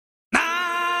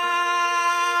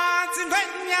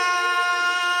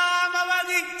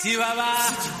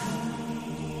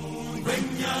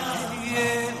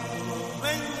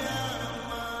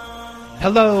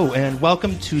Hello, and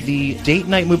welcome to the Date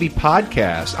Night Movie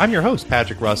Podcast. I'm your host,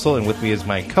 Patrick Russell, and with me is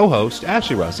my co-host,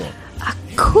 Ashley Russell.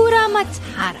 Hakuna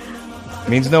Matata.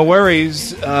 Means no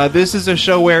worries. This is a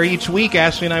show where each week,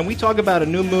 Ashley and I, we talk about a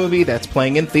new movie that's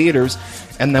playing in theaters,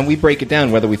 and then we break it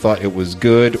down whether we thought it was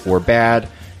good or bad,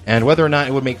 and whether or not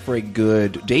it would make for a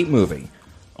good date movie.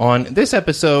 On this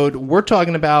episode, we're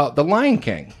talking about The Lion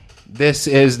King. This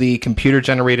is the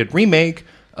computer-generated remake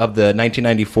of the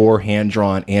 1994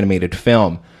 hand-drawn animated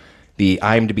film. The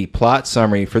IMDb plot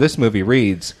summary for this movie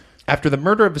reads, after the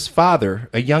murder of his father,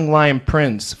 a young lion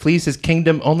prince flees his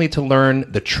kingdom only to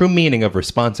learn the true meaning of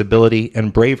responsibility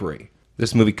and bravery.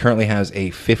 This movie currently has a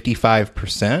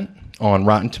 55% on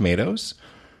Rotten Tomatoes.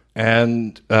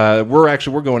 And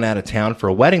we're going out of town for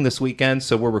a wedding this weekend,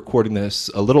 so we're recording this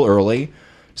a little early.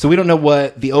 So we don't know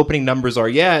what the opening numbers are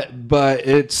yet, but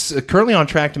it's currently on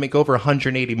track to make over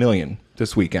 $180 million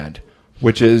this weekend,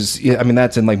 which is, I mean,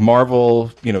 that's in like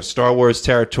Marvel, Star Wars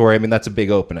territory. I mean, that's a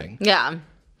big opening. Yeah.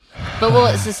 But will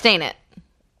it sustain it?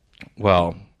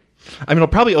 Well, I mean, it'll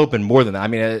probably open more than that. I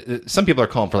mean, some people are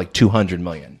calling for like $200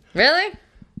 million. Really?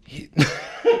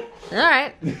 All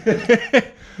right.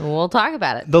 We'll talk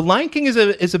about it. The Lion King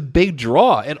is a big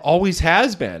draw. It always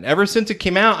has been. Ever since it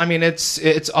came out, I mean,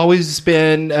 it's always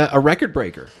been a record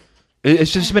breaker.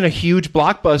 It's just been a huge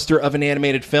blockbuster of an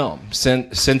animated film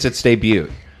since its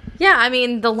debut. Yeah, I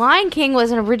mean, The Lion King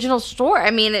was an original story. I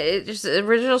mean, it's just an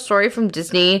original story from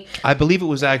Disney. I believe it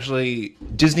was actually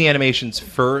Disney Animation's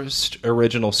first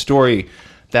original story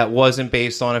that wasn't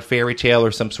based on a fairy tale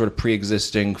or some sort of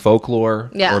pre-existing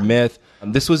folklore or myth.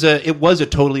 It was a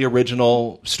totally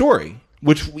original story,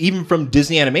 which even from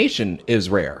Disney Animation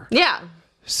is rare. Yeah.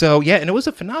 So, yeah, and it was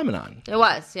a phenomenon. It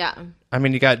was, yeah. I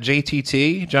mean, you got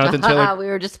JTT, Jonathan Taylor. We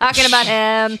were just talking about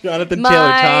him. Jonathan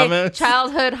Taylor Thomas.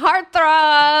 Childhood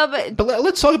heartthrob. But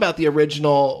let's talk about the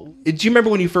original. Do you remember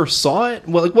when you first saw it?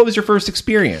 Well, what was your first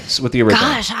experience with the original?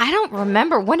 Gosh, I don't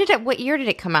remember. What year did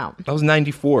it come out? That was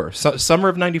 94. Summer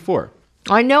of 94.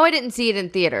 I know I didn't see it in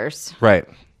theaters. Right.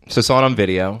 So saw it on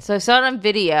video.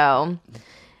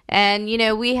 And,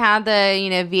 we had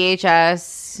the,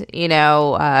 VHS,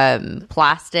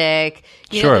 plastic.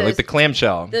 Sure, like the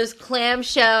clamshell. Those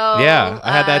clamshell. Yeah,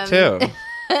 I had that too.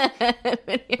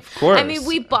 Of course. I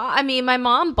mean, my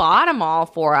mom bought them all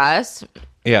for us.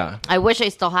 Yeah. I wish I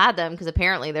still had them because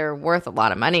apparently they're worth a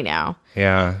lot of money now.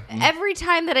 Yeah. Every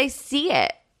time that I see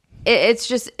it,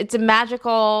 it's a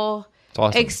magical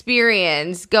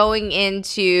experience going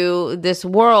into this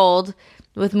world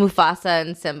with Mufasa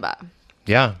and Simba.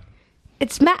 Yeah.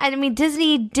 I mean,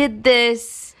 Disney did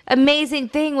this amazing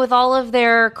thing with all of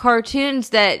their cartoons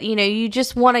that, you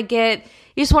just want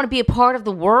to be a part of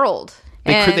the world.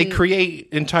 They create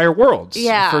entire worlds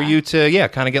for you to,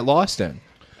 kind of get lost in.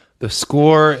 The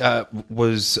score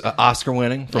was Oscar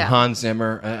winning from Hans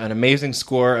Zimmer, an amazing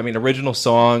score. I mean, original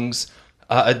songs.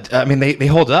 I mean, they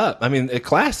hold up. I mean,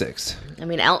 classics. I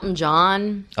mean, Elton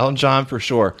John for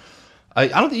sure.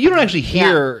 You don't actually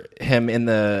hear him in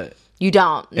the... You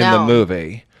don't. In the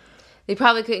movie. They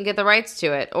probably couldn't get the rights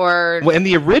to it. Well, in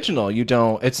the original, you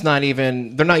don't. It's not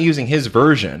even... They're not using his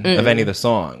version of any of the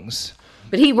songs.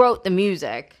 But he wrote the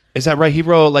music. Is that right? He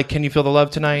wrote, like, Can You Feel the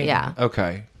Love Tonight? Yeah.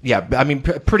 Okay. Yeah, I mean,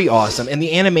 pretty awesome. And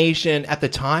the animation at the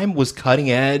time was cutting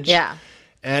edge. Yeah.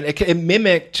 And it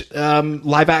mimicked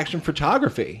live action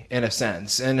photography in a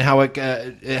sense, and how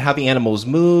the animals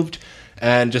moved,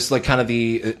 and just like kind of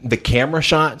the camera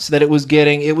shots that it was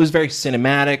getting. It was very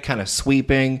cinematic, kind of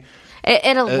sweeping.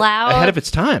 It allowed ahead of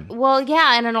its time. Well,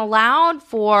 yeah, and it allowed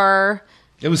for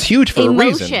it was huge for a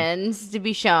reason. Emotions to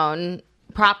be shown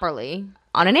properly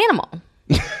on an animal.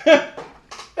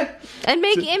 And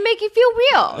make you feel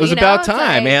real. It was about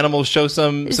time animals show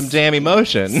some damn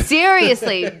emotion.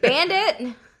 Seriously,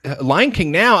 Bandit. Lion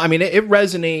King now, I mean, it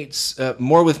resonates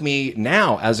more with me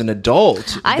now as an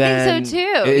adult. I think so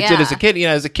too. It did as a kid.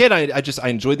 As a kid, I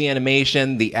enjoyed the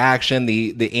animation, the action,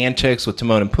 the antics with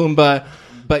Timon and Pumbaa.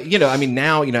 But I mean,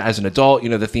 now as an adult,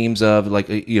 the themes of like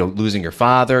losing your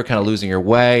father, kind of losing your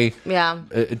way. Yeah,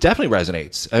 it definitely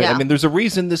resonates. I mean, there's a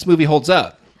reason this movie holds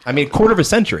up. I mean, quarter of a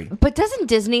century. But doesn't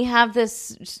Disney have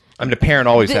this? I mean, a parent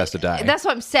always has to die. That's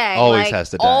what I'm saying. Always has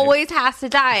to die. Always has to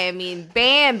die. I mean,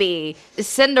 Bambi,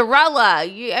 Cinderella.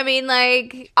 I mean,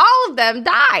 like, all of them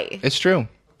die. It's true.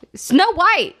 Snow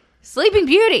White, Sleeping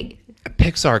Beauty.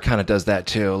 Pixar kind of does that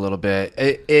too a little bit.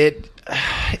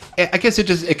 I guess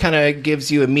it kind of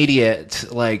gives you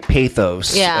immediate like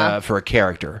pathos for a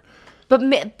character.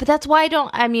 But that's why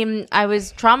I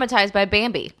was traumatized by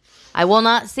Bambi. I will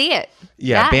not see it.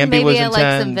 Yeah, that, Bambi maybe was I intense.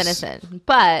 like some venison,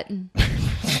 but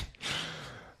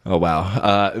oh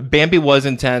wow, Bambi was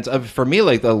intense. For me,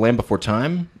 like The Land Before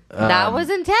Time. That was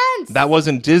intense. That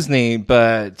wasn't Disney,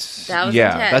 but that was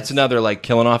yeah, intense. that's another like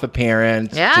killing off a parent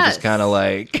to just kind of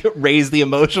like raise the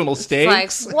emotional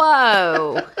stakes. It's like,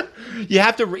 whoa. you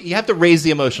have to raise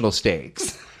the emotional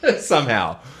stakes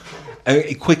somehow.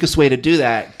 And quickest way to do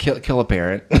that, kill a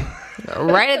parent.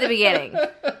 Right at the beginning.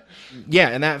 Yeah,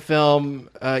 in that film,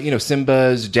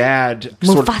 Simba's dad,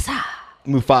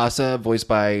 Mufasa, voiced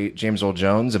by James Earl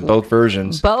Jones, in both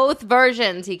versions. Both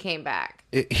versions, he came back.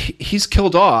 He's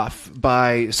killed off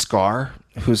by Scar,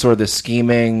 who's sort of the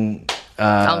scheming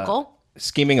uncle.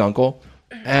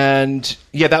 And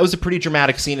yeah, that was a pretty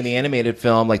dramatic scene in the animated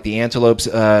film, like the antelopes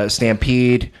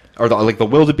stampede, or the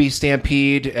wildebeest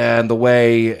stampede, and the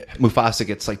way Mufasa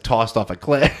gets like tossed off a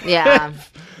cliff. Yeah,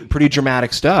 pretty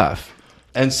dramatic stuff.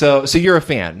 And so you're a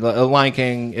fan. Lion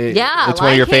King. It's Lion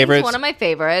one of your favorites. It's one of my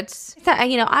favorites.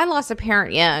 I lost a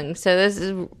parent young, so this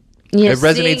is. It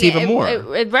resonates even more.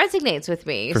 It resonates with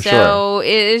me. For so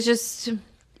sure.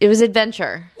 It was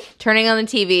adventure. Turning on the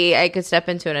TV, I could step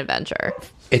into an adventure.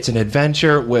 It's an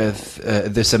adventure with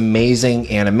this amazing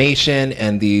animation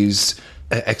and these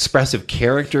expressive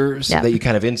characters that you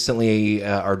kind of instantly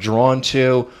are drawn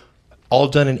to, all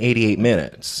done in 88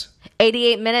 minutes.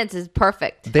 88 minutes is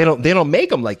perfect. They don't make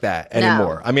them like that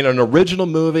anymore. No. I mean, an original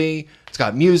movie, it's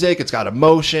got music, it's got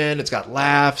emotion, it's got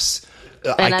laughs.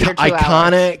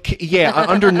 Iconic. Yeah,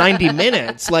 under 90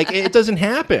 minutes. Like, it doesn't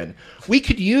happen. We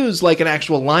could use like an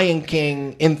actual Lion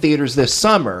King in theaters this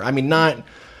summer. I mean, not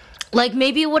like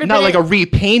maybe it would have not been like a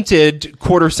repainted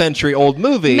quarter-century old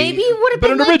movie. Maybe it would have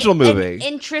been an original movie. An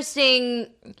interesting,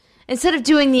 instead of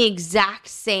doing the exact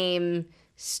same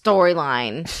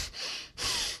storyline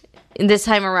this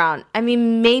time around. I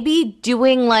mean, maybe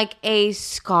doing like a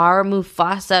Scar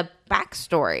Mufasa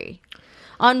backstory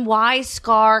on why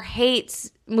Scar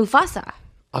hates Mufasa.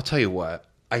 I'll tell you what.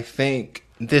 I think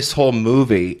this whole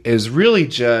movie is really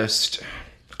just...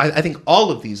 I think all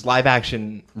of these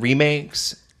live-action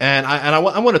remakes, and I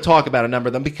want to talk about a number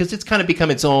of them because it's kind of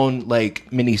become its own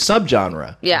like mini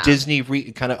subgenre. Yeah. Disney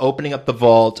kind of opening up the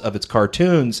vault of its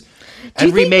cartoons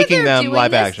and remaking them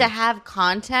live action. To have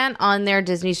content on their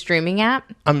Disney streaming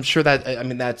app? I'm sure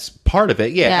that's part of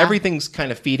it. Yeah, everything's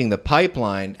kind of feeding the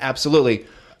pipeline. Absolutely.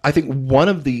 I think one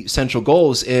of the central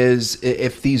goals is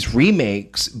if these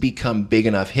remakes become big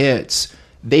enough hits,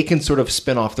 they can sort of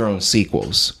spin off their own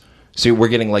sequels. So we're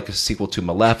getting like a sequel to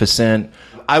Maleficent.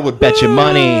 I would bet you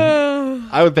money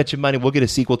we'll get a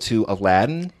sequel to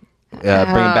Aladdin,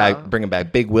 bringing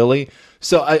back Big Willie.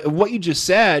 So what you just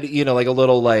said, like a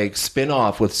little like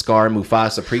spin-off with Scar and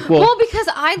Mufasa prequel. Well, because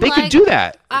they could do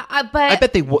that. But I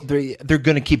bet they're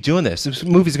going to keep doing this. This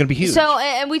movie's going to be huge. So,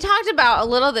 and we talked about a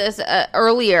little of this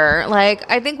earlier. Like,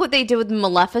 I think what they did with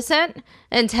Maleficent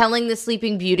and telling the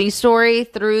Sleeping Beauty story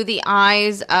through the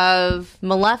eyes of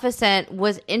Maleficent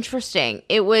was interesting.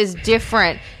 It was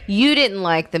different. You didn't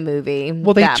like the movie.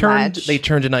 Well, they turned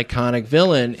an iconic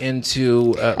villain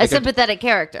into a sympathetic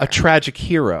character, a tragic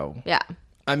hero. Yeah.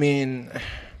 I mean,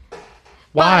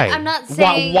 why? But I'm not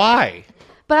saying why.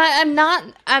 But I'm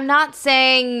not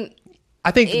saying. I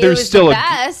think there's still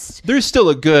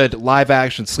a good live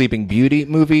action Sleeping Beauty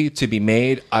movie to be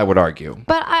made. I would argue.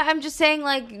 But I'm just saying,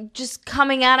 like, just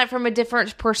coming at it from a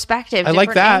different perspective. I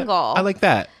like that. Angle. I like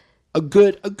that. A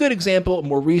good example, a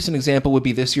more recent example would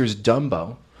be this year's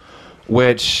Dumbo,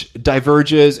 which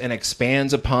diverges and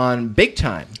expands upon big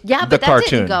time. Yeah, the but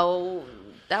cartoon.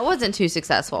 That wasn't too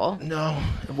successful. No,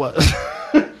 it was.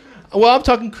 Well, I'm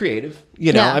talking creative.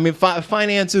 I mean,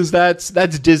 finances, that's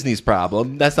Disney's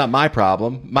problem. That's not my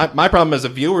problem. My problem as a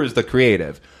viewer is the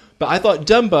creative. But I thought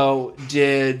Dumbo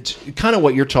did kind of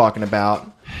what you're talking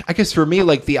about. I guess for me,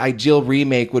 like the ideal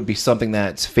remake would be something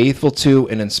that's faithful to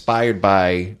and inspired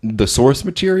by the source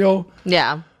material.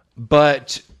 Yeah.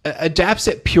 But adapts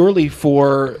it purely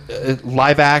for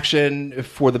live action,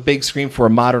 for the big screen, for a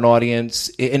modern audience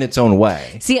in its own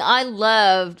way. See, I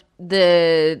loved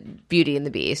the Beauty and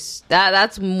the Beast.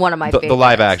 That's one of my favorites. The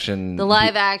live action. The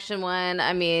live action one.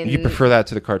 I mean, you prefer that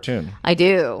to the cartoon? I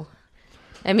do.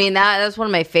 I mean, that's one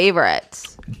of my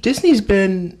favorites. Disney's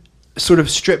been sort of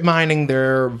strip mining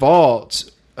their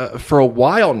vault for a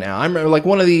while now. I remember like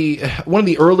one of the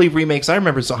early remakes I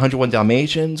remember is 101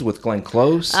 Dalmatians with Glenn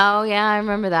Close. Oh yeah, I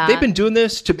remember that. They've been doing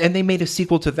this and they made a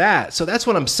sequel to that. So that's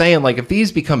what I'm saying. Like if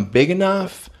these become big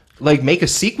enough, like make a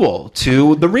sequel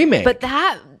to the remake. But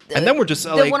that. And then we're just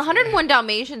the 101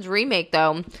 Dalmatians remake,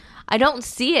 though, I don't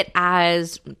see it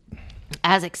as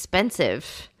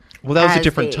expensive. Well, that was a as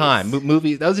different these. time.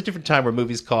 That was a different time where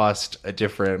movies cost a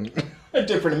different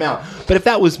amount. But if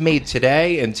that was made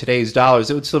today in today's dollars,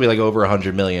 it would still be like over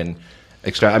 100 million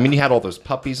extra. I mean, you had all those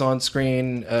puppies on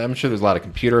screen. I'm sure there's a lot of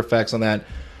computer effects on that.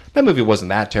 That movie wasn't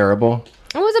that terrible.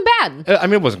 It wasn't bad. I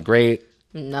mean, it wasn't great.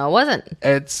 No, it wasn't.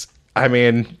 I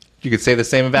mean, you could say the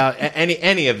same about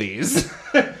any of these.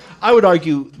 I would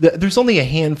argue that there's only a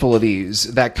handful of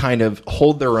these that kind of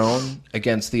hold their own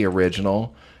against the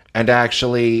original and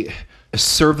actually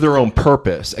serve their own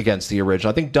purpose against the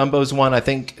original. I think Dumbo's one. I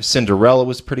think Cinderella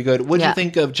was pretty good. What did you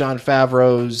think of Jon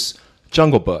Favreau's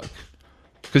Jungle Book?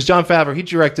 Because Jon Favreau, he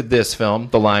directed this film,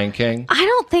 The Lion King. I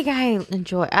don't think I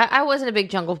enjoy. I wasn't a big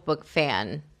Jungle Book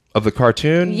fan. Of the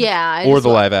cartoon? Yeah. Or the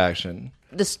live action?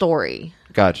 The story.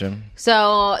 Gotcha.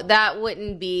 So that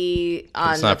wouldn't be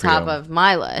on the not for top you. of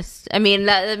my list. I mean,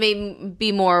 that may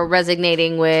be more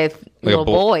resonating with little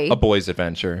boy. A boy's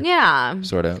adventure. Yeah.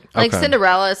 Sort of. Like Okay.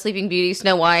 Cinderella, Sleeping Beauty,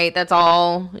 Snow White. That's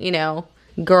all,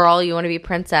 girl, you want to be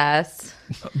princess.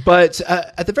 But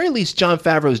at the very least, Jon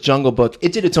Favreau's Jungle Book,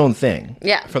 it did its own thing.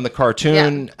 Yeah. From the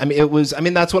cartoon. Yeah. I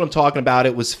mean, that's what I'm talking about.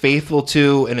 It was faithful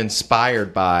to and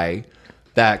inspired by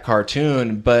that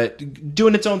cartoon, but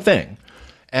doing its own thing.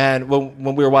 And when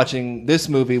we were watching this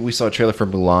movie, we saw a trailer for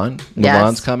Mulan.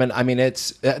 Mulan's coming. I mean,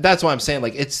 that's why I'm saying,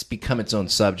 like, it's become its own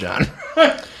subgenre.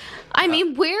 I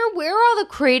mean, where are all the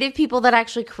creative people that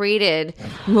actually created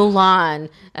Mulan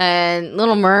and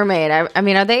Little Mermaid? I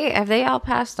mean, have they all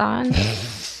passed on?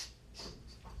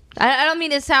 I don't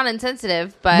mean to sound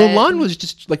insensitive, but Mulan was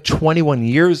just like 21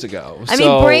 years ago. I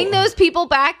mean, bring those people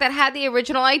back that had the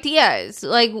original ideas.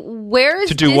 Like, where is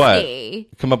to do Disney?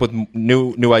 what? Come up with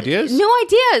new ideas? New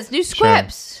ideas, new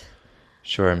scripts.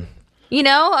 Sure.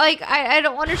 Like I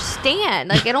don't understand.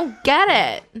 Like I don't get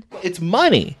it. It's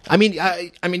money. I mean,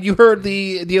 you heard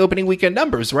the opening weekend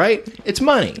numbers, right? It's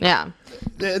money. Yeah.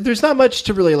 There's not much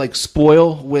to really like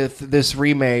spoil with this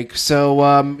remake, so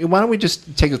why don't we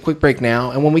just take a quick break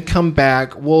now, and when we come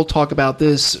back, we'll talk about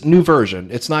this new version.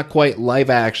 It's not quite live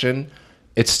action;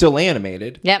 it's still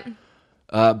animated. Yep.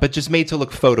 But just made to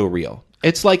look photoreal.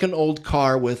 It's like an old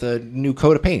car with a new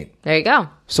coat of paint. There you go.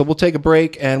 So we'll take a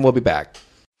break, and we'll be back.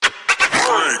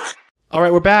 All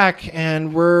right, we're back,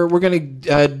 and we're going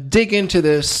to dig into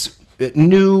this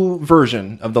new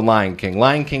version of The Lion King,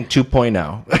 Lion King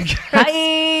 2.0.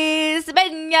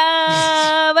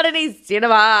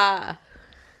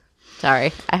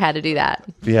 Sorry, I had to do that.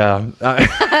 Yeah.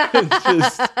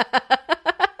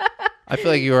 I feel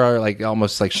like you were like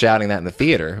almost like shouting that in the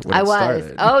theater when I it was.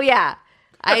 started. Oh yeah.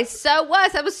 I was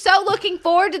so looking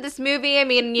forward to this movie. I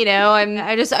mean,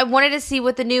 I wanted to see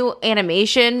what the new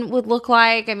animation would look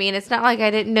like. I mean, it's not like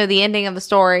I didn't know the ending of the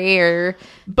story or.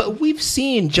 But we've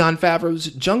seen Jon Favreau's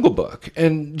Jungle Book,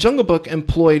 and Jungle Book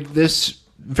employed this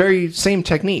very same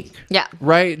technique. Yeah.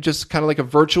 Right? Just kind of like a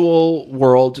virtual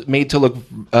world made to look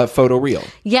photoreal.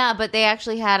 Yeah, but they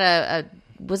actually had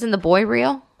wasn't the boy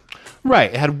real?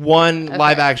 Right. It had one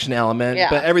live action element,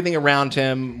 Yeah. but everything around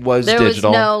him was There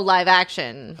digital. was no live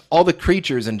action. All the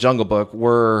creatures in Jungle Book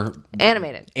were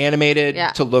Animated. Yeah.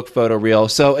 to look photoreal.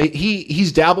 So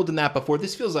he's dabbled in that before.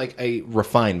 This feels like a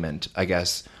refinement, I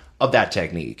guess, of that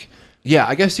technique. Yeah,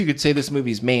 I guess you could say this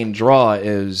movie's main draw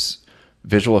is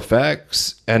visual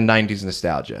effects and 90s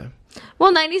nostalgia.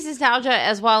 Well, 90s nostalgia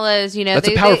as well as, That's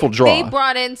a powerful draw. They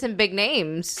brought in some big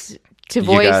names to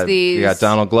voice these. You got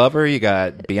Donald Glover, you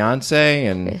got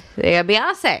Beyonce, and They got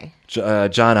Beyonce.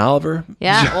 John Oliver.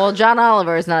 Yeah, well, John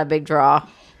Oliver is not a big draw.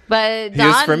 But He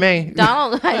is for me.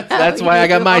 Donald. I know, That's why I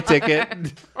got my you.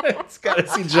 ticket. It's got to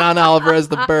see John Oliver as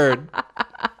the bird.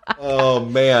 Oh,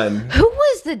 man. Who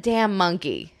was the damn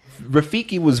monkey?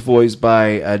 Rafiki was voiced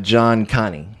by John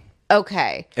Connie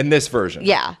Okay. in this version.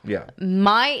 Yeah. Yeah.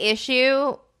 My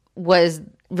issue was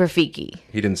Rafiki.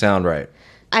 He didn't sound right.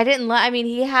 I didn't. I mean,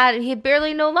 he had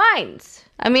barely no lines.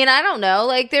 I mean, I don't know.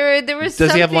 Like there was.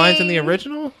 Does he have lines in something- the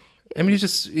original? I mean, he's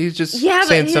just Yeah,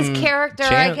 saying but his some character,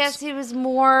 chants. I guess, he was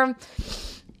more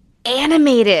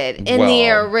animated in the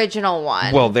Well- original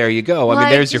one. Well, there you go. I mean,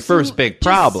 Like, there's your just- first big just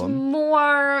problem.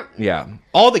 more. Yeah,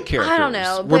 all the characters I don't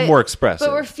know. were more expressive.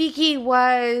 But Rafiki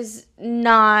was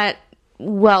not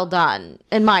well done,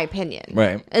 in my opinion.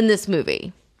 Right. In this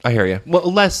movie. I hear you.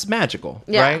 Well, less magical,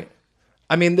 Yeah. right?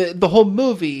 I mean, the whole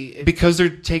movie, because they're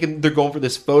going for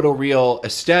this photoreal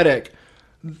aesthetic,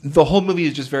 the whole movie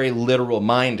is just very literal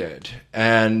minded,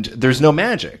 and there's no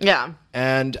magic. Yeah.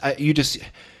 And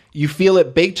You feel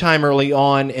it big time early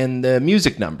on in the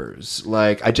music numbers.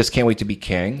 Like, I Just Can't Wait to Be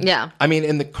King. Yeah. I mean,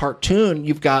 in the cartoon,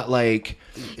 you've got like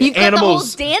You've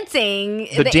animals. got the whole dancing.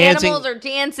 The dancing, animals are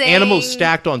dancing. Animals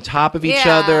stacked on top of each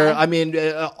Yeah. other. I mean,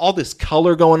 all this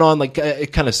color going on, like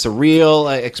kind of surreal,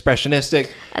 expressionistic.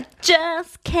 I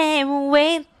just can't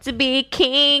wait to be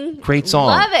king. Great song.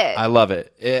 Love it. I love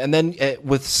it. And then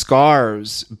with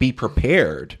Scar's Be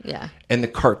Prepared. Yeah. In the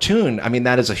cartoon, I mean,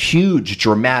 that is a huge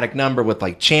dramatic number with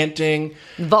like chanting.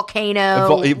 Volcano.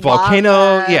 Volcano,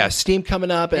 lava. yeah, steam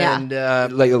coming up Yeah.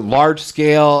 and like a large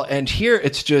scale. And here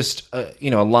it's just, a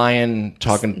lion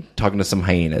talking to some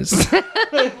hyenas.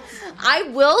 I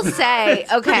will say,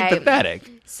 Pretty okay.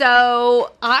 pathetic.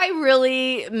 So I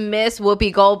really miss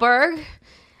Whoopi Goldberg.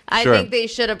 I Sure. think they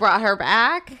should have brought her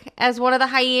back as one of the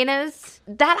hyenas.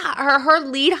 That her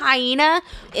lead hyena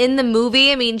in the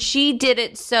movie. I mean, she did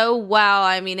it so well.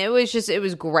 I mean, it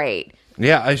was great.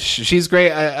 Yeah, she's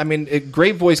great. I mean,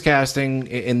 great voice casting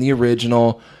in the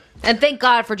original. And thank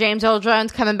God for James Earl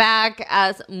Jones coming back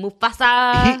as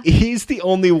Mufasa. He's the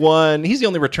only one. He's the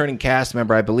only returning cast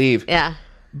member, I believe. Yeah.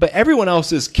 But everyone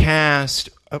else is cast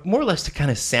more or less to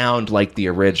kind of sound like the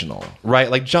original,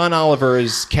 right? Like John Oliver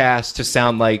is cast to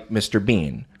sound like Mr.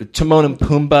 Bean. Timon and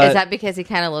Pumbaa. Is that because he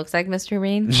kind of looks like Mr.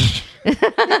 Bean?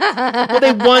 Well,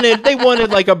 they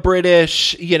wanted like a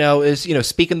British,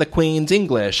 speaking the Queen's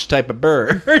English type of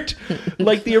bird,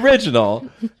 like the original.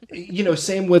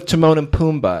 Same with Timon and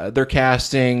Pumbaa. They're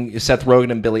casting Seth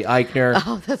Rogen and Billy Eichner.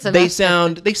 Oh, that's they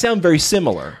sound very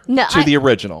similar to the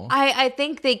original. I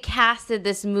think they casted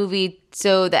this movie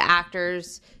so the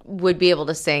actors would be able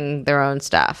to sing their own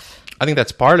stuff. I think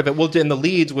that's part of it. Well, in the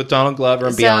leads with Donald Glover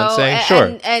and Beyonce,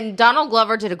 sure. And Donald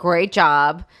Glover did a great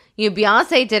job.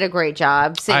 Beyonce did a great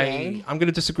job singing. I'm going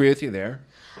to disagree with you there,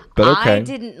 but okay. I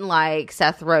didn't like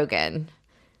Seth Rogen.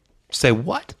 Say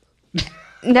what?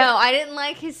 No, I didn't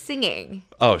like his singing.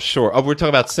 Oh, sure. Oh, we're talking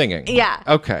about singing. Yeah.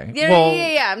 Okay.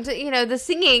 Yeah. The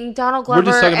singing, Donald Glover. We're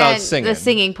just talking about and singing. The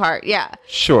singing part, yeah.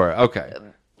 Sure. Okay.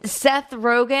 Seth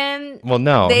Rogen. Well,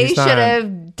 no, they he's should not.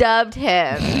 have dubbed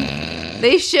him.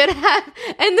 They should have,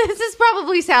 and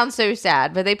probably sounds so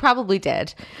sad, but they probably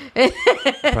did, and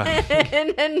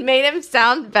made him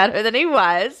sound better than he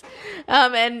was,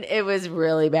 and it was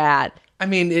really bad. I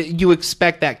mean, you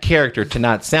expect that character to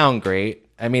not sound great.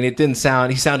 I mean, it didn't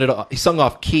sound. He sung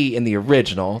off key in the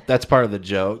original. That's part of the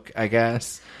joke, I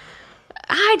guess.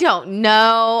 I don't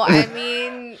know. I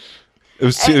mean. It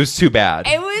was too bad.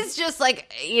 It was just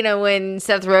like, when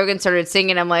Seth Rogen started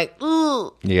singing, I'm like,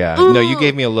 ooh. Yeah. Ooh. No, you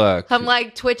gave me a look. I'm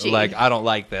like twitchy. Like, I don't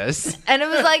like this. And it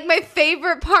was like my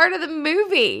favorite part of the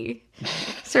movie.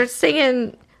 Start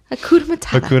singing Hakuna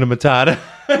Matata. Hakuna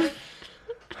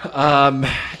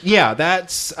Matata. Yeah,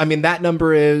 that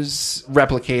number is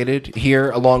replicated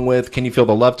here along with Can You Feel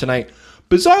the Love Tonight?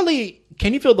 Bizarrely,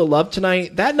 Can You Feel the Love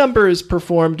Tonight? That number is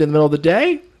performed in the middle of the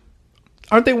day.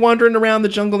 Aren't they wandering around the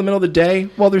jungle in the middle of the day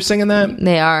while they're singing that?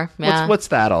 They are. Yeah. What's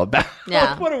that all about?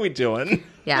 Yeah. What are we doing?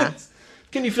 Yeah.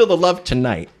 Can you feel the love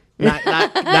tonight? Not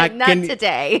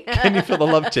today. Can you feel the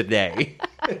love today?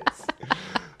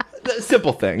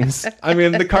 Simple things. I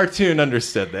mean, the cartoon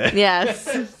understood that.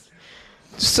 Yes.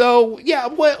 So, yeah,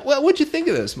 what'd you think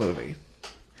of this movie?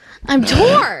 I'm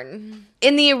torn.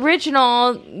 In the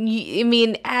original, I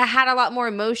mean, it had a lot more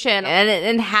emotion,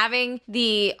 and having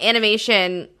the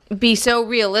animation be so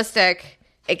realistic,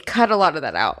 it cut a lot of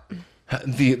that out.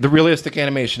 The realistic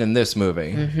animation in this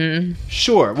movie. Mm-hmm.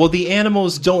 Sure. Well, the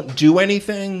animals don't do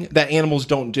anything that animals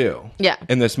don't do. Yeah.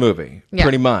 In this movie, yeah.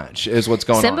 Pretty much is what's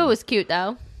going on. Simba was cute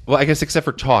though. Well, I guess except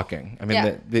for talking. I mean,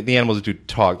 yeah. the animals do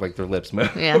talk, like their lips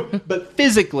move. Yeah. But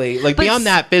physically, beyond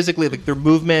that, physically, like their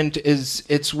movement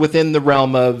it's within the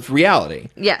realm of reality.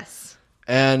 Yes.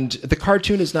 And the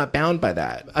cartoon is not bound by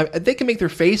that. They can make their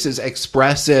faces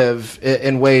expressive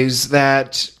in ways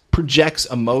that projects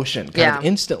emotion kind of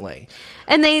instantly.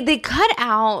 And they cut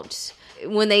out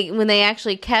when they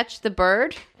actually catch the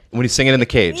bird. When he's singing in the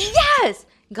cage. Yes.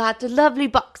 Got a lovely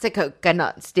box of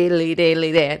coconuts, dilly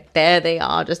dilly there they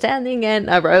are, just standing in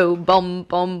a row, boom,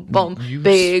 boom, boom,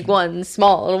 big ones,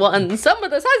 small ones, some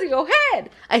of the size of your head.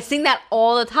 I sing that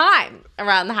all the time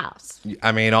around the house.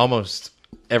 I mean, almost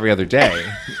every other day,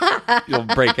 you'll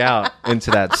break out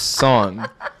into that song.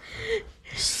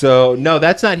 So, no,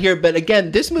 that's not here. But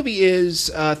again, this movie is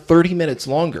 30 minutes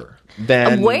longer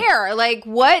than... Where? Like,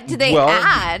 what did they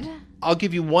add? I'll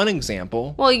give you one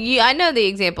example. Well, I know the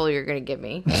example you're going to give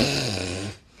me.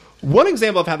 One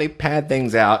example of how they pad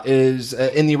things out is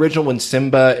in the original when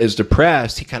Simba is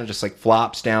depressed, he kind of just like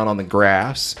flops down on the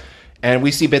grass. And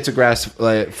we see bits of grass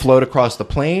float across the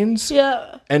plains.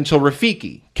 Yeah. Until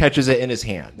Rafiki catches it in his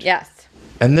hand. Yes.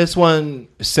 And this one,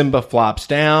 Simba flops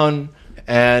down,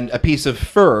 and a piece of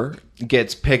fur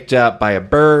gets picked up by a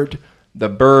bird. The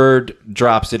bird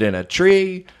drops it in a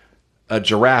tree. A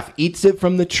giraffe eats it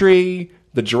from the tree.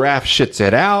 The giraffe shits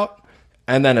it out.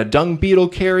 And then a dung beetle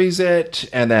carries it.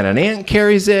 And then an ant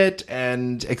carries it.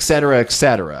 And et cetera, et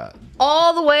cetera.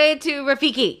 All the way to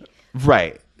Rafiki.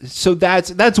 Right. So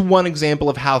that's one example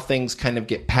of how things kind of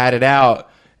get padded out.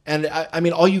 And I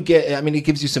mean, all you get, I mean, it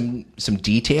gives you some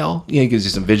detail. You know, it gives you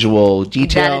some visual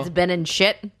detail. That it's been in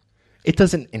shit. It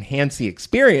doesn't enhance the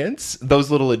experience.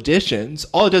 Those little additions,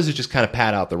 all it does is just kind of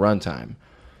pad out the runtime.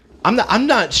 I'm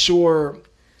not sure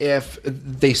if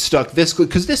they stuck this,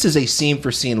 because this is a scene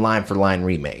for scene, line for line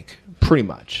remake, pretty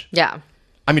much. Yeah.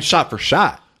 I mean, shot for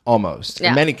shot, almost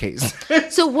in many cases.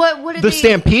 So what did the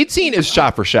Stampede scene is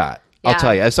shot for shot. I'll Yeah.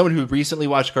 tell you, as someone who recently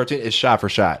watched a cartoon, is shot for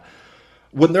shot.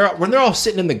 When they're all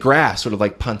sitting in the grass, sort of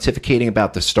like pontificating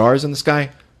about the stars in the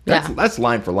sky, that's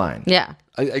line for line. Yeah.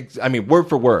 I mean, word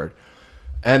for word.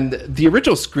 And the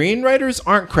original screenwriters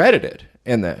aren't credited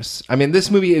in this. I mean,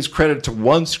 this movie is credited to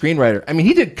one screenwriter. I mean,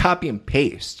 he did copy and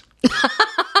paste.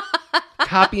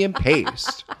 Copy and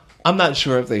paste. I'm not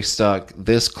sure if they stuck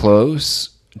this close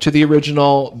to the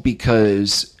original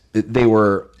because they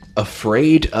were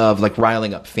afraid of like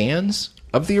riling up fans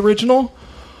of the original,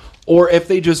 or if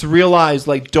they just realized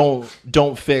like don't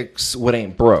fix what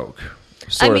ain't broke.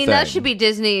 I mean, that should be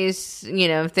Disney's,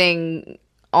 thing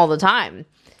all the time.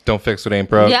 Don't fix what ain't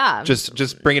broke. Yeah.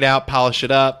 Just bring it out, polish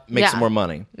it up, make some more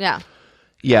money. Yeah.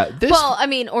 Yeah. Well, I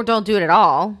mean, or don't do it at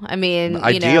all. I mean,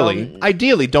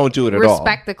 ideally, don't do it at all.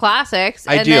 Respect the classics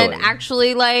and then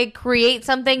actually like create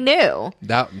something new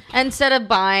instead of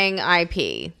buying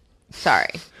IP.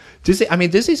 Sorry.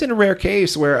 Disney's in a rare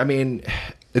case where, I mean,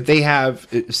 they have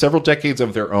several decades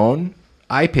of their own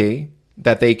IP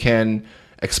that they can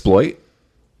exploit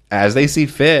as they see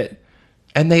fit.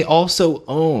 And they also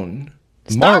own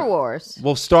Star Wars.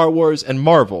 Well, Star Wars and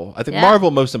Marvel. I think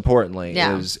Marvel, most importantly,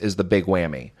 is the big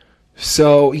whammy.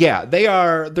 So yeah,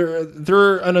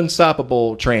 they're an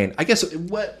unstoppable train. I guess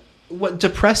what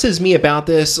depresses me about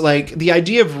this, like the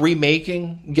idea of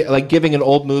remaking, like giving an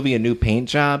old movie a new paint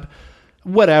job,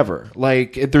 whatever.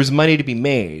 Like if there's money to be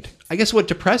made. I guess what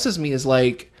depresses me is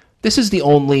like this is the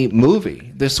only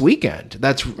movie this weekend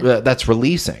that's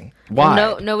releasing.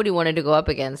 Why? Nobody wanted to go up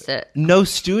against it. No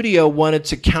studio wanted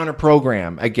to counter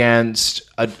program against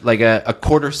a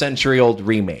quarter century old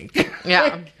remake.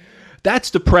 Yeah.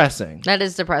 That's depressing. That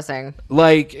is depressing.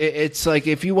 Like it's like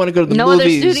if you want to go to the movies. No other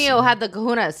studio had the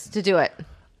kahunas to do it.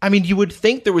 I mean, you would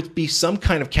think there would be some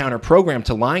kind of counter program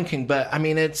to Lion King, but I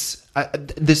mean, it's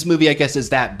this movie, I guess, is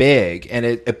that big and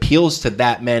it appeals to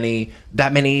that many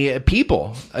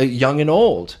people, young and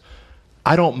old.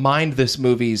 I don't mind this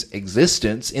movie's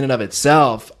existence in and of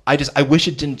itself. I wish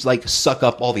it didn't like suck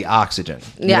up all the oxygen.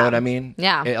 You know what I mean?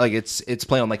 Yeah. It's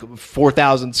playing on like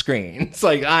 4,000 screens,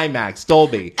 like IMAX,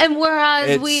 Dolby. And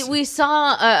whereas we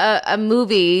saw a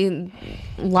movie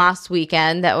last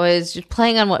weekend that was just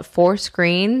playing on 4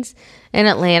 screens in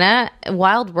Atlanta,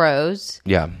 Wild Rose.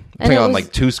 Yeah, playing on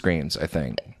like 2 screens, I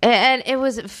think. And it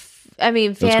was,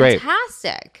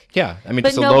 fantastic. Yeah, I mean,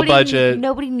 it's a low budget.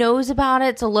 Nobody knows about it.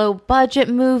 It's a low budget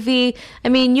movie. I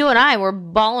mean, you and I were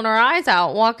bawling our eyes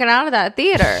out walking out of that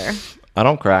theater. I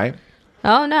don't cry.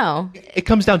 Oh no! It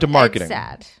comes down to marketing. It's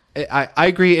sad. I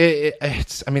agree.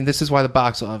 This is why the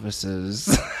box office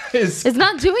is it's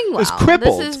not doing well. It's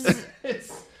crippled.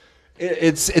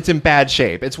 It's in bad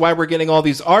shape. It's why we're getting all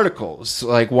these articles,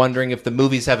 like wondering if the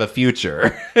movies have a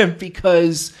future,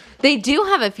 because they do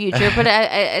have a future, but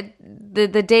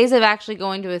the days of actually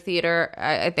going to a theater,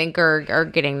 I think, are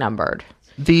getting numbered.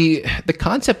 The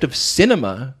concept of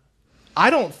cinema, I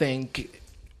don't think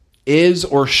is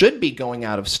or should be going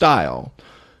out of style,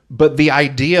 but the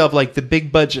idea of like the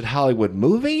big budget Hollywood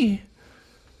movie,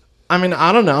 I mean,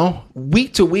 I don't know.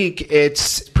 Week to week,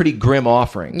 it's pretty grim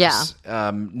offerings. Yeah.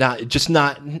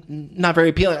 Not very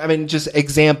appealing. I mean, just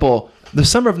example, the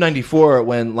summer of '94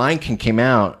 when Lion King came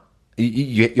out,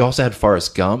 you also had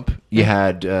Forrest Gump. You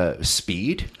had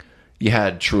Speed. You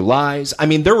had True Lies. I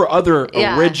mean, there were other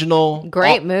original,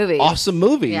 great movies, awesome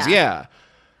movies. Yeah.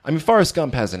 I mean, Forrest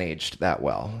Gump hasn't aged that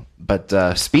well,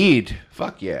 but Speed,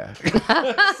 fuck yeah.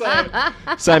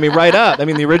 So I mean, right up. I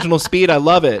mean, the original Speed, I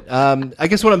love it. I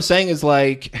guess what I'm saying is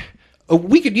like,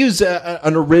 we could use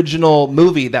an original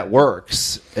movie that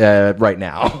works right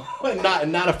now,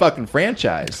 not a fucking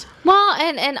franchise. Well,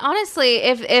 and honestly,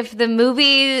 if the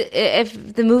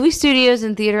movie studios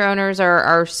and theater owners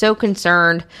are so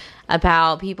concerned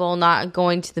about people not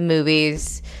going to the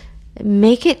movies,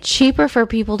 make it cheaper for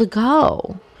people to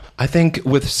go. I think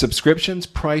with subscriptions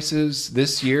prices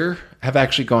this year have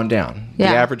actually gone down.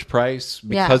 Yeah. The average price,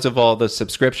 because of all the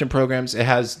subscription programs,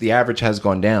 the average has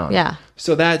gone down. Yeah.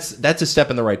 So that's a step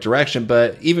in the right direction.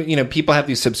 But even, people have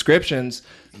these subscriptions.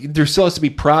 There still has to be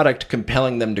product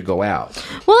compelling them to go out.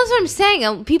 Well, that's what I'm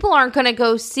saying. People aren't going to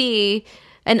go see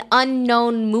an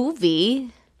unknown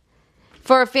movie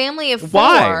for a family of 4.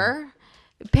 Why?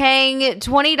 Paying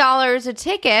 $20 a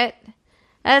ticket.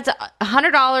 That's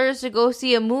 $100 to go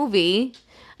see a movie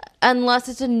unless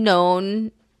it's a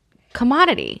known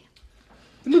commodity.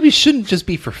 The movie shouldn't just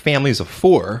be for families of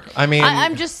 4. I mean,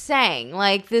 I'm just saying,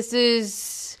 like, this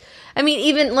is,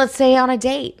 even let's say on a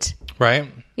date.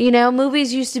 Right.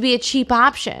 Movies used to be a cheap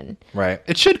option. Right.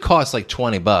 It should cost like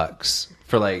 $20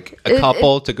 for like a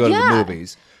couple to go to the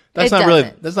movies. That's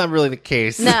not really the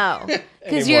case. No.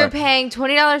 Because you're paying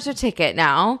 $20 a ticket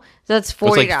now. So that's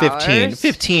 $40. It's like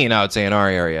 15 I would say in our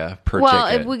area per ticket. Well,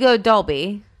 if we go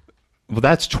Dolby. Well,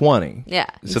 that's 20. Yeah.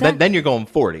 So then you're going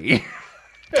 40.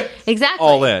 Exactly.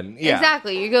 All in. Yeah.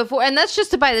 Exactly. You go for, and that's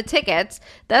just to buy the tickets.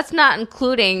 That's not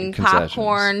including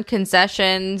popcorn,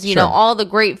 concessions, all the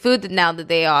great food that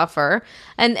they offer.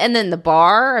 And then the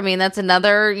bar, that's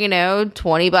another,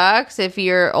 $20 if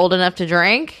you're old enough to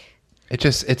drink.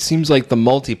 It seems like the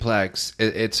multiplex,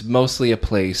 it's mostly a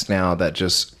place now that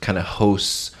just kind of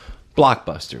hosts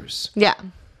blockbusters. Yeah.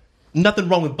 Nothing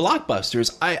wrong with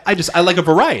blockbusters. I like a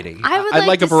variety. I would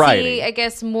like to see, I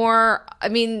guess, more.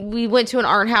 We went to an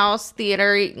art house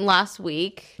theater last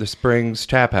week. The Springs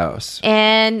Tap House.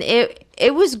 And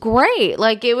it was great.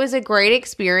 Like, it was a great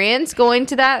experience going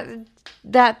to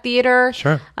that theater.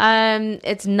 Sure.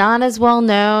 It's not as well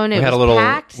known. We had a little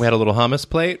hummus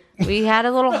plate. We had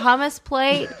a little hummus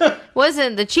plate.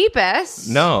 Wasn't the cheapest.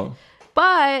 No.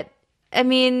 But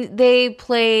they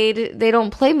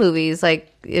don't play movies like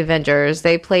Avengers.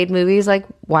 They played movies like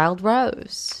Wild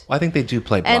Rose. Well, I think they do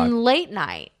play and Late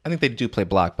Night. I think they do play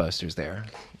blockbusters there.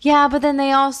 Yeah, but then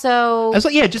they also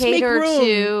just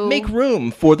make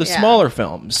room for the smaller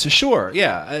films. Sure,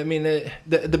 yeah.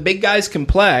 The big guys can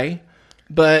play,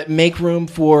 but make room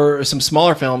for some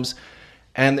smaller films.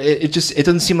 And it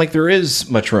doesn't seem like there is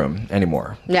much room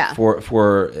anymore. Yeah.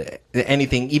 For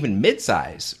anything even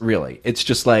mid-size, really. It's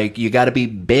just like you got to be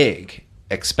big,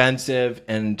 expensive,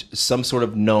 and some sort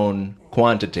of known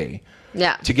quantity.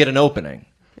 Yeah. To get an opening.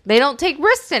 They don't take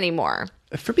risks anymore.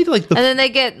 For me, and then they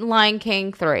get Lion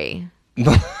King 3.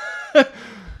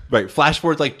 Right. Flash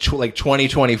forward like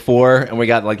 2024, and we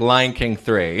got like Lion King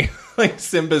 3, like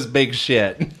Simba's big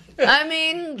shit.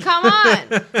 Come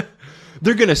on.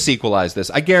 They're going to sequelize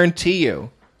this. I guarantee you.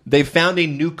 They found a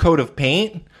new coat of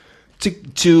paint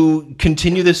to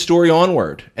continue this story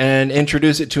onward and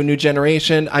introduce it to a new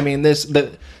generation. And maybe that's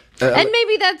the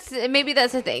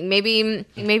thing.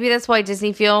 Maybe that's why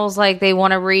Disney feels like they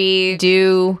want to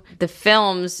redo the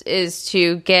films, is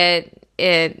to get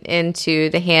it into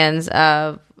the hands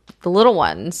of the little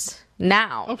ones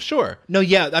now. Oh, sure. No,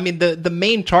 yeah. The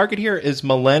main target here is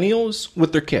millennials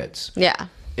with their kids. Yeah.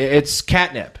 It's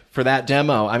catnip for that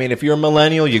demo. If you're a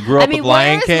millennial, you grew up with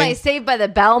Lion King. Where is my Saved by the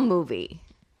Bell movie?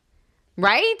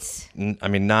 Right?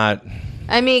 Not.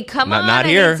 Come on. Not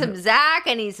here. I need some Zach.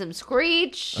 I need some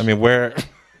Screech. Where?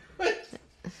 I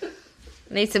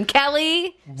need some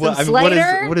Kelly. Some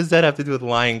Slater. What does that have to do with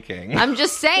Lion King? I'm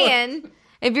just saying,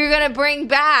 if you're gonna bring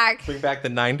back the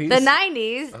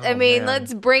 90s.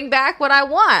 Let's bring back what I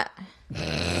want.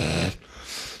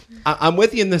 I'm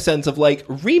with you in the sense of like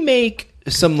remake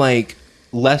some like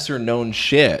lesser known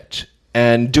shit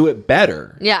and do it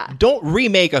better. Yeah. Don't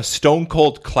remake a Stone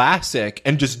Cold classic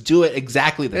and just do it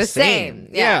exactly the same.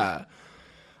 Yeah.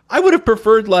 I would have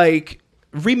preferred like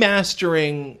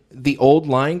remastering the old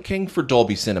Lion King for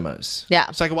Dolby Cinemas. Yeah.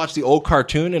 So I could watch the old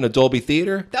cartoon in a Dolby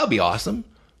theater. That would be awesome.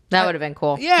 That would have been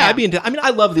cool. Yeah.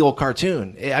 I love the old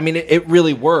cartoon. It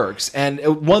really works. And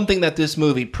one thing that this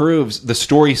movie proves, the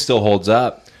story still holds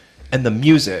up. And the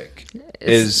music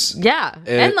is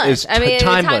endless.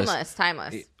 Timeless.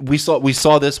 We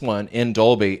saw this one in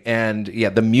Dolby, and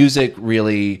the music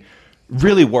really,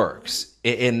 really works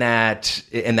in that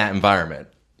environment.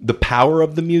 The power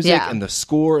of the music and the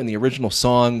score and the original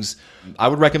songs. I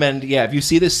would recommend, if you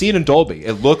see this, see it in Dolby.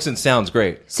 It looks and sounds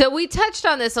great. So we touched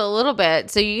on this a little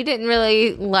bit. So you didn't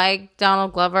really like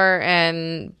Donald Glover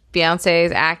and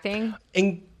Beyonce's acting?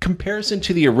 In comparison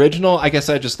to the original, I guess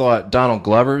I just thought Donald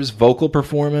Glover's vocal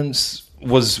performance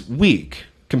was weak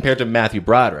compared to Matthew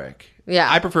Broderick.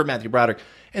 Yeah. I prefer Matthew Broderick.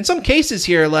 In some cases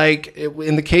here, like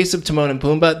in the case of Timon and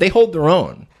Pumbaa, they hold their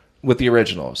own with the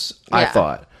originals, I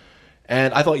thought.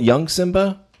 And I thought young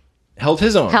Simba held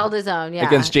his own.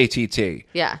 Against JTT.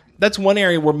 Yeah. That's one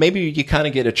area where maybe you kind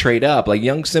of get a trade up. Like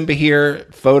young Simba here,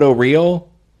 photo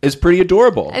real, is pretty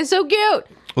adorable. It's so cute.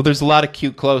 Well, there's a lot of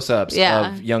cute close-ups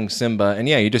Yeah. of young Simba, and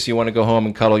you want to go home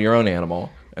and cuddle your own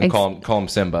animal and call him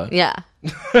Simba. Yeah.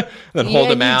 Then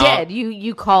hold him out. You did.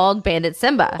 You called Bandit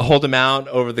Simba. Hold him out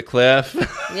over the cliff,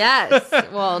 Yes.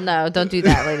 Well, no, don't do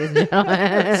that, ladies and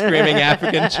gentlemen. screaming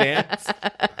African chants.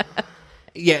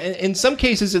 Yeah, in some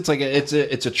cases it's like it's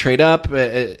a trade up.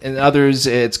 In others,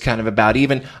 it's kind of about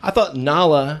even. I thought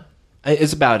Nala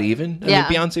is about even. I mean,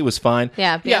 Beyonce was fine.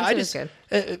 Yeah, Beyonce was good.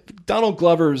 Donald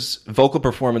Glover's vocal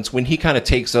performance when he kind of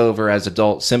takes over as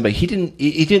adult Simba, he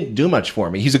didn't do much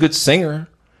for me. He's a good singer.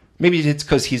 Maybe it's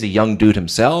because he's a young dude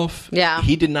himself. Yeah.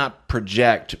 He did not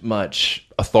project much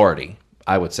authority,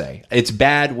 I would say. It's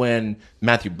bad when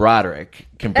Matthew Broderick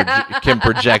can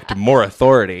project more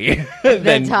authority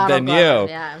than Donald you.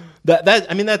 Glover, yeah.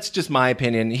 That's just my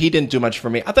opinion. He didn't do much for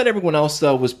me. I thought everyone else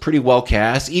though was pretty well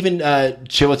cast. Even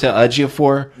Chiwetel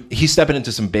Ejiofor, he's stepping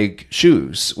into some big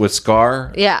shoes with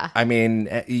Scar. Yeah. I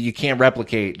mean, you can't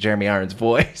replicate Jeremy Irons'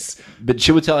 voice, but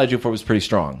Chiwetel Ejiofor was pretty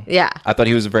strong. Yeah. I thought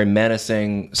he was a very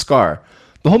menacing Scar.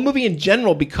 The whole movie in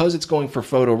general, because it's going for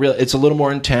photo real, it's a little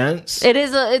more intense.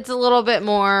 It's a little bit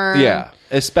more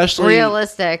especially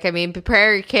realistic. I mean,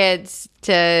 prepare your kids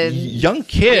to young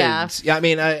kids. Yeah, I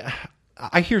mean,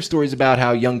 I hear stories about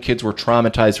how young kids were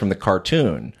traumatized from the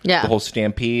cartoon. Yeah. The whole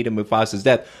stampede and Mufasa's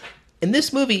death. In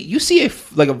this movie, you see a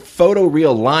photo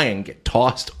real lion get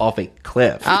tossed off a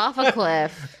cliff. off a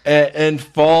cliff. And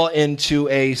fall into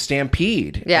a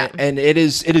stampede. Yeah. And it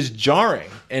is jarring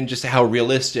and just how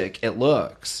realistic it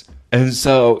looks. And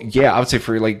so, I would say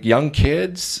for young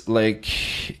kids,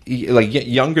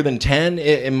 younger than 10,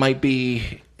 it might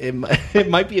be it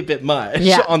might be a bit much.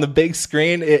 Yeah. On the big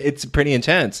screen. It's pretty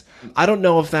intense. I don't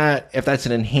know if that's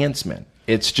an enhancement.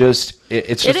 It's just It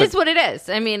is what it is.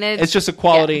 I mean, it's just a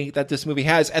quality that this movie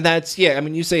has, and that's I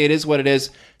mean, you say it is what it is,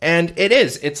 and it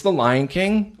is. It's The Lion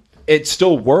King. It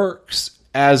still works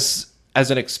as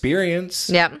an experience.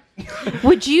 Yeah.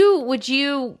 Would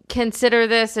you consider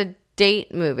this a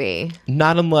date movie?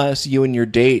 Not unless you and your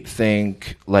date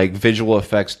think visual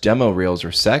effects demo reels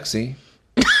are sexy.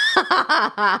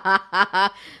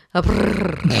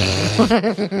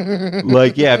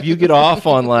 If you get off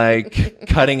on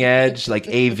cutting edge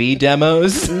AV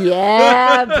demos.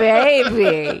 Yeah,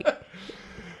 baby.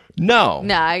 No,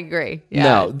 I agree.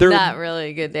 No, they're not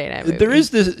really a good date night movie. There is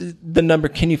the number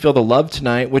 "Can You Feel the Love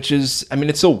Tonight," which is, I mean,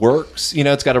 it still works.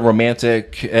 It's got a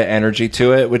romantic energy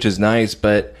to it, which is nice.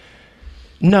 But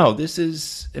no, this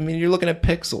is. I mean, you're looking at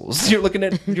pixels. You're looking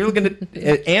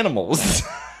at animals.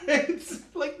 It's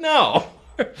no.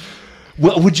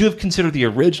 Well, would you have considered the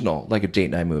original a date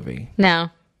night movie? No.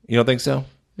 You don't think so?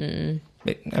 I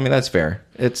mean, that's fair.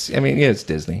 It's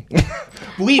Disney.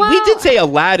 We did say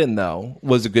Aladdin though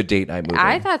was a good date night movie.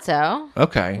 I thought so.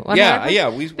 Okay. 100%. Yeah.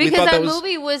 We because thought that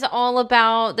movie was all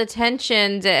about the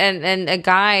tensions and a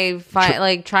guy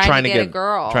trying to get a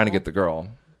girl. Trying to get the girl.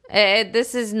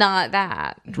 This is not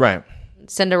that. Right.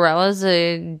 Cinderella's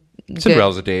a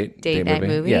date night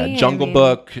movie. Yeah. Jungle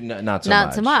Book, not so much.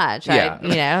 Not so much.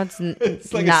 Yeah.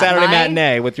 It's like a Saturday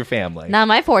matinee with your family. Not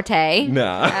my forte.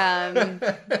 No.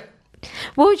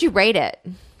 What would you rate it?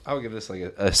 I would give this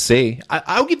a C.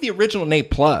 I would give the original an A+.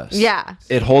 Yeah.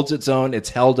 It holds its own. It's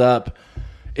held up.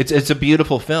 It's a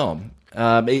beautiful film.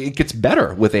 It gets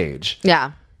better with age.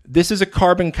 Yeah. This is a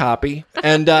carbon copy,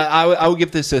 and I would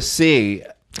give this a C.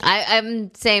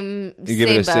 I'm same give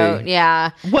it a boat. C.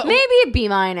 Yeah. What- Maybe a B-.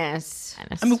 I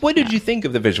mean, what did you think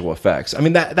of the visual effects? I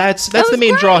mean, that's the was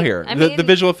main draw great. here. I The mean,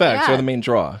 visual effects yeah. are the main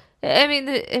draw. I mean,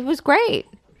 it was great.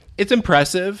 It's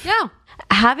impressive. Yeah.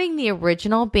 Having the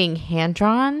original being hand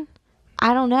drawn,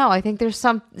 I don't know. I think there's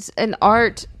an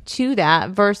art to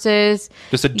that versus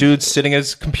Just a dude sitting at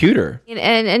his computer.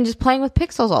 and just playing with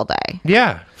pixels all day.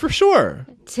 Yeah, for sure.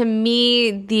 To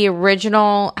me, the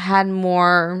original had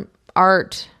more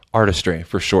Artistry,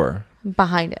 for sure.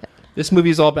 behind it. This movie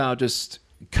is all about just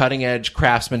cutting edge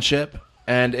craftsmanship.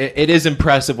 And it is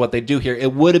impressive what they do here.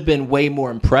 It would have been way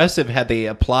more impressive had they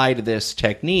applied this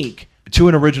technique to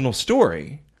an original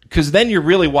story. Because then you're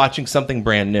really watching something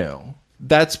brand new.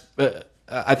 That's,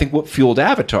 I think, what fueled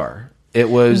Avatar. It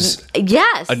was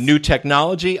Yes. a new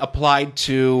technology applied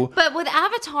to... But with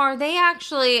Avatar, they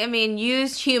actually,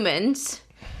 used humans.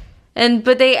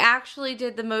 But they actually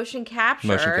did the motion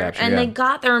capture, and they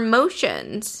got their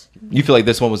emotions. You feel like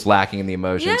this one was lacking in the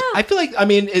emotions. Yeah. I feel like,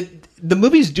 the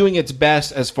movie's doing its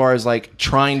best as far as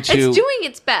trying to... It's doing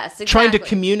its best. Exactly. Trying to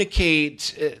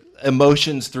communicate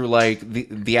emotions through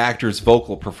the actor's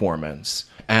vocal performance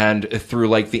and through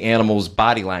the animal's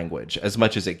body language as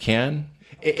much as it can.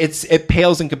 It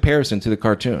pales in comparison to the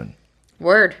cartoon.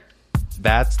 Word.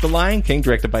 That's The Lion King,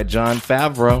 directed by Jon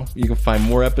Favreau. You can find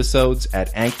more episodes at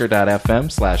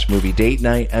anchor.fm/movie date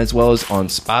night, as well as on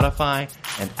Spotify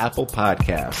and Apple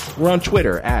Podcasts. We're on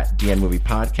Twitter at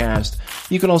DNMoviePodcast.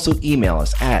 You can also email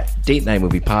us at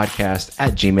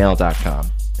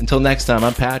datenightmoviepodcast@gmail.com. Until next time,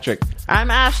 I'm Patrick. I'm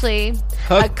Ashley.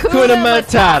 Hakuna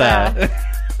Matata.